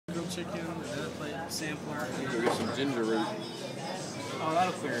chicken, another plate sampler. Go get some ginger root. Oh,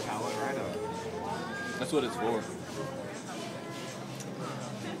 that'll clear your palate right up. That's what it's for.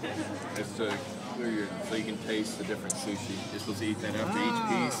 It's to clear your, so you can taste the different sushi. You're supposed to eat that after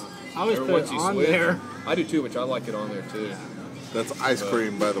each piece. I always Or put once it you on switch. there. I do too, which I like it on there too. That's ice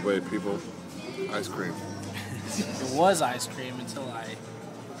cream, by the way, people. Ice cream. It was ice cream until I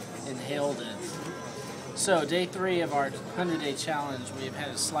inhaled it. So, day 3 of our 100-day challenge, we have had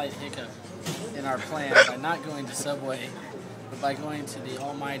a slight hiccup in our plan by not going to Subway, but by going to the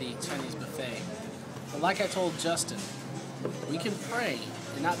almighty Chinese buffet. But like I told Justin, we can pray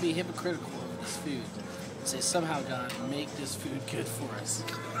and not be hypocritical of this food. And say, somehow, God, make this food good for us.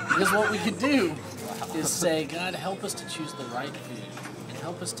 Because what we could do is say, God, help us to choose the right food and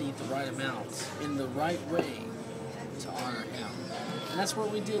help us to eat the right amounts in the right way to honor Him. And that's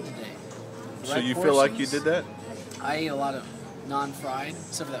what we did today. So you feel like you did that? I ate a lot of non-fried,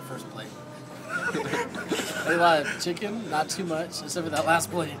 except for that first plate. I ate a lot of chicken, not too much, except for that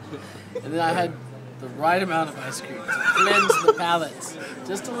last plate. And then I had the right amount of ice cream to cleanse the palate.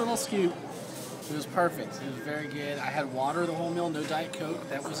 Just a little scoop. It was perfect. It was very good. I had water the whole meal, no Diet Coke.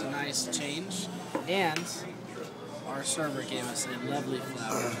 That was a nice change. And our server gave us a lovely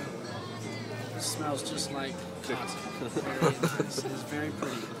flower. It smells just like cotton. Very nice. It was very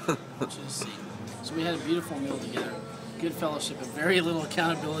pretty. I want you to see. So we had a beautiful meal together. Good fellowship and very little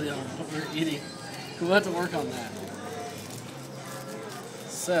accountability on what we're eating. We'll have to work on that.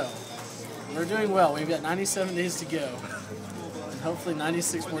 So, we're doing well. We've got 97 days to go. And hopefully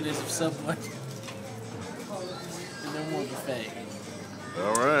 96 more days of Subway. And no more buffet.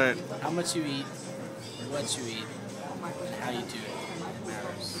 All right. How much you eat, what you eat, and how you do it.